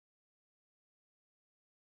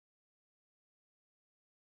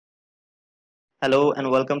Hello and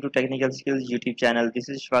welcome to Technical Skillz YouTube channel. This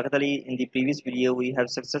is Shafaqat Ali. In the previous video, we have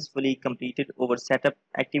successfully completed our setup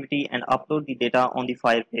activity and upload the data on the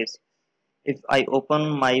Firebase. If I open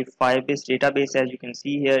my Firebase database, as you can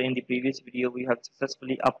see here in the previous video, we have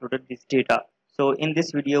successfully uploaded this data. So in this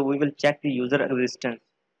video, we will check the user existence.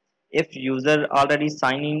 If user already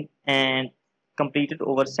signed in and completed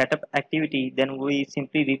our setup activity, then we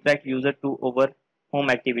simply redirect user to our home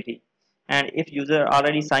activity. And if user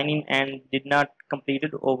already signed in and did not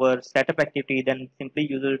completed our setup activity, then simply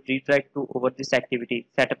user redirect to over this activity,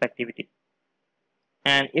 setup activity.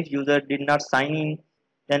 And if user did not sign in,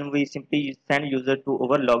 then we simply send user to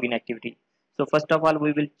our login activity. So first of all,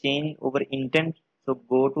 we will change our intent. So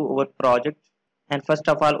go to our project and first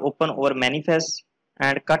of all open our manifest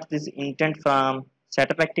and cut this intent from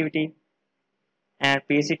setup activity and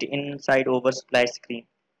paste it inside our splash screen.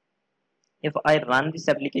 If I run this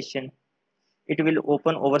application, it will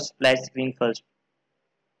open our splash screen first.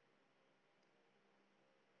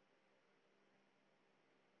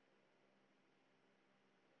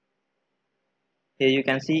 Here you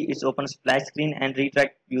can see it's open splash screen and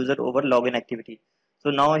redirect user over login activity.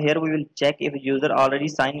 So now here we will check if user already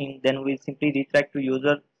signed in, then we simply redirect to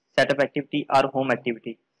user setup activity or home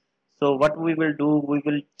activity. So what we will do, we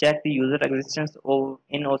will check the user existence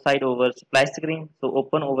in outside over splash screen. So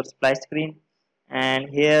open over splash screen, and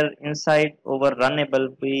here inside over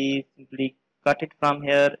runnable we simply cut it from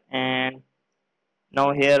here, and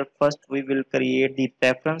now here first we will create the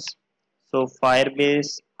reference. So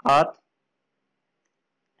Firebase auth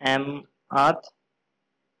mauth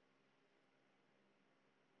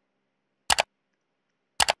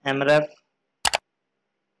mref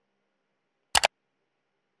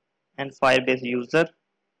and Firebase user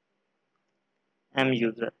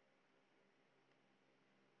muser.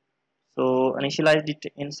 So initialize it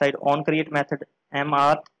inside onCreate method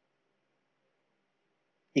mauth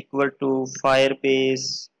equal to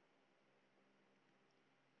Firebase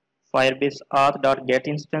auth dot get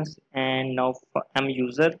instance, and now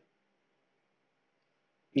muser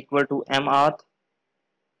equal to mauth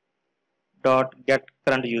dot get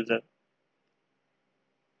current user.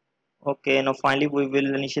 Okay, now finally we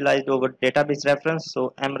will initialize our database reference.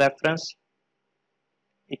 So mreference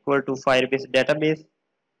equal to Firebase database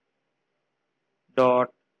dot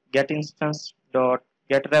get instance dot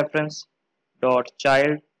get reference dot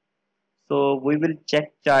child. So we will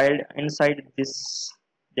check child inside this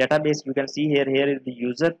database. You can see here is the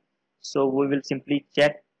user. So we will simply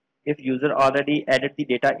check if user already added the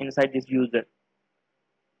data inside this user.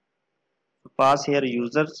 So pass here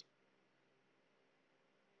users,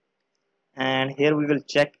 and here we will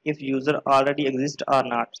check if user already exists or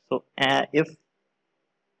not. So if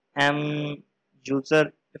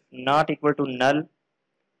user if not equal to null,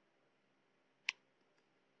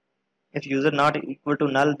 if user not equal to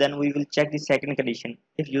null, then we will check the second condition.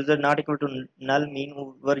 If user not equal to null,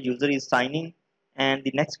 mean our user is signing, and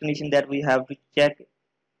the next condition that we have to check,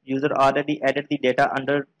 user already added the data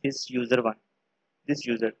under this user one, this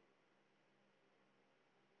user.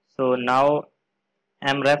 So now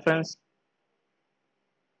mreference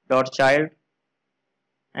dot child,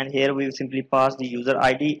 and here we will simply pass the user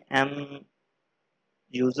ID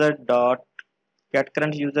muser dot get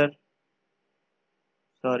current user,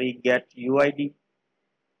 get UID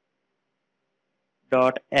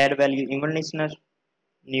dot add value event listener,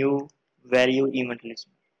 new value event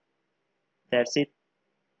listener. That's it.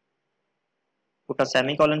 Put a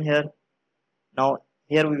semicolon here. Now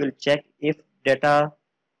here we will check if data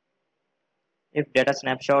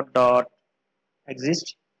snapshot dot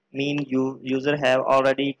exist, mean user have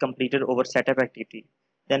already completed our setup activity.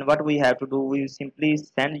 Then what we have to do, we simply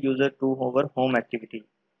send user to our home activity.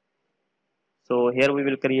 So here we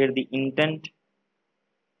will create the intent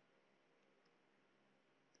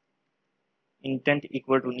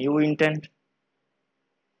equal to new intent.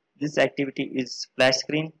 This activity is splash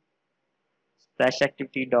screen, splash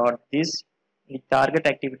activity dot this. The target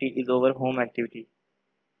activity is our home activity.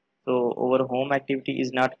 So our home activity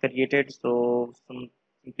is not created, so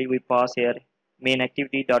simply we pass here main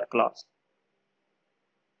activity dot class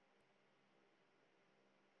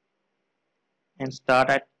and start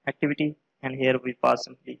activity, and here we pass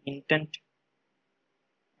simply intent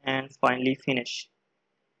and finally finish.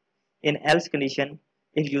 In else condition,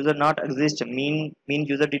 if user not exist, mean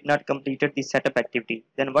user did not completed the setup activity,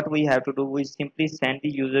 then what we have to do, we simply send the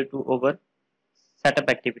user to our setup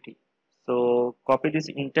activity. So copy this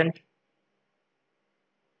intent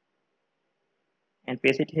and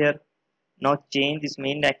paste it here. Now change this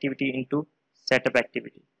main activity into setup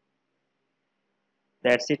activity.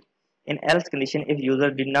 That's it. In else condition, if user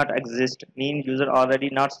did not exist, mean user already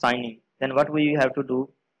not signing, Then what we have to do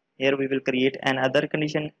here, we will create another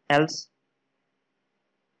condition else.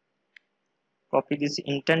 Copy this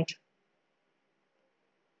intent.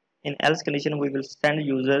 In else condition, we will send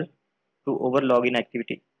user to our login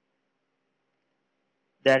activity.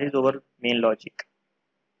 That is our main logic.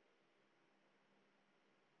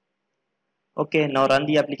 Okay, now run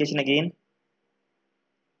the application again.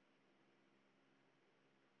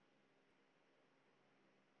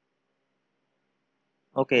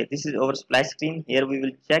 Okay, this is our splash screen. Here we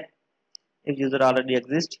will check if user already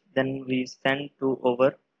exists. Then we send to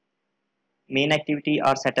our main activity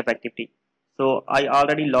or setup activity. So I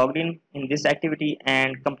already logged in this activity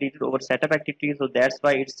and completed our setup activity. So that's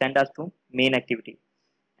why it sent us to main activity.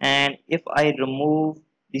 And if I remove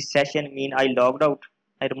this session, mean I logged out,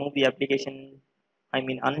 I remove the application, I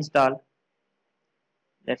mean uninstall.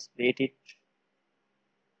 Let's wait it,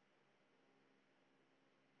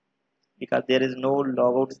 because there is no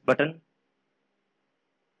logouts button.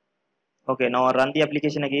 Okay, now I run the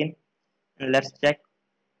application again and let's check.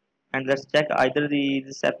 And let's check either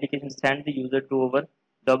this application send the user to our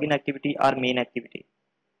login activity or main activity.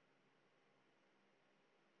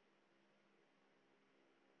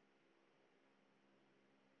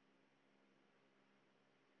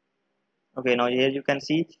 Okay, now here you can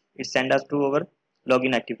see it send us to our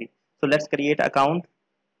login activity. So let's create account.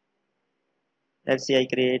 Let's say I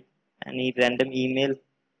create any random email.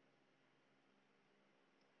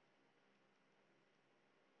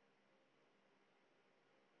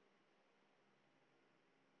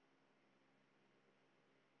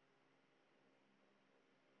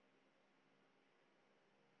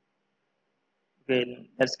 Okay,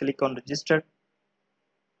 let's click on register.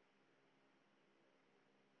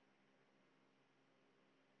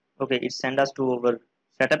 Okay, it send us to our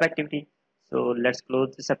setup activity. So let's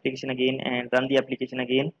close this application again and run the application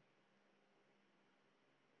again.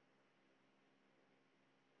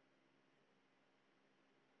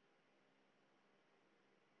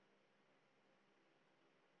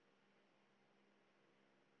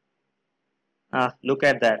 Look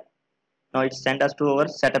at that. Now it sent us to our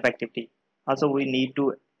setup activity. Also we need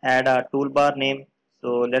to add a toolbar name.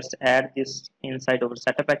 So let's add this inside our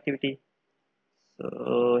setup activity.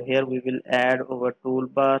 So here we will add our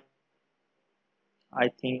toolbar. I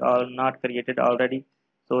think are not created already.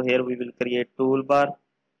 So here we will create toolbar.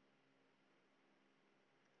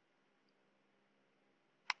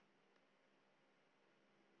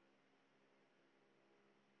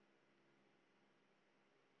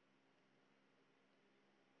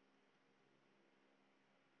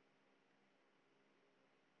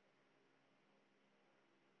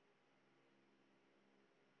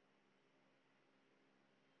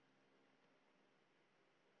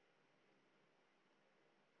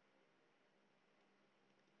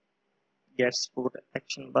 Gets put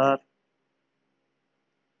action bar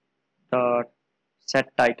dot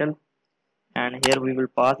set title, and here we will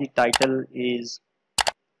pass the title is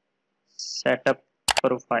setup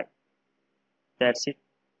profile. That's it,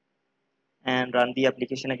 and run the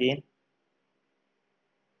application again.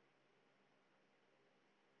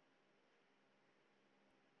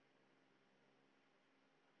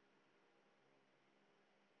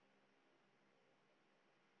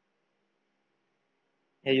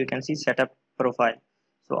 Here you can see setup profile.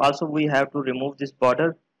 So also we have to remove this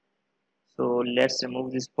border. So let's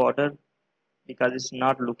remove this border because it's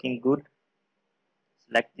not looking good.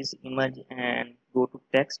 Select this image and go to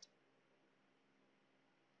text,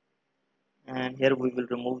 and here we will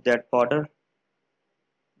remove that border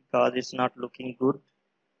because it's not looking good,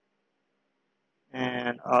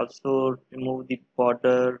 and also remove the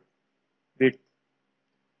border width.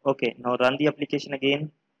 Okay, now run the application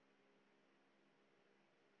again.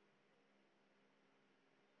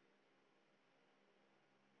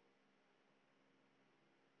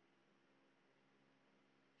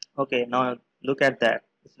 Okay, now look at that,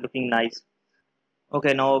 it's looking nice.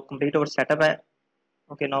 Okay, now complete our setup.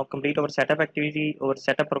 Okay, now complete our setup activity, our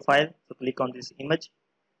setup profile. So click on this image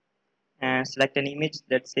and select an image.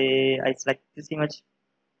 Let's say I select this image.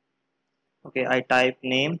 Okay, I type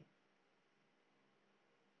name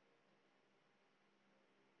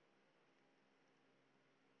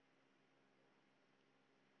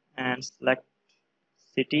and select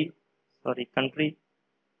city, sorry, country,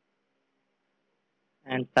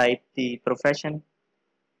 and type the profession.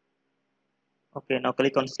 Okay, now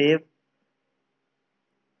click on save.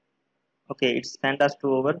 Okay, it sent us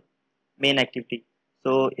to our main activity.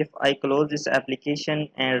 So if I close this application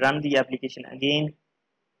and run the application again,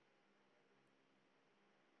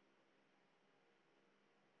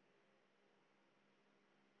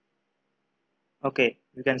 okay,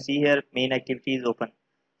 you can see here main activity is open.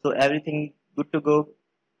 So everything good to go.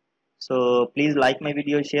 So please like my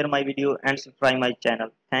video, share my video, and subscribe my channel.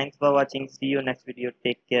 Thanks for watching. See you next video.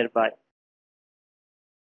 Take care. Bye.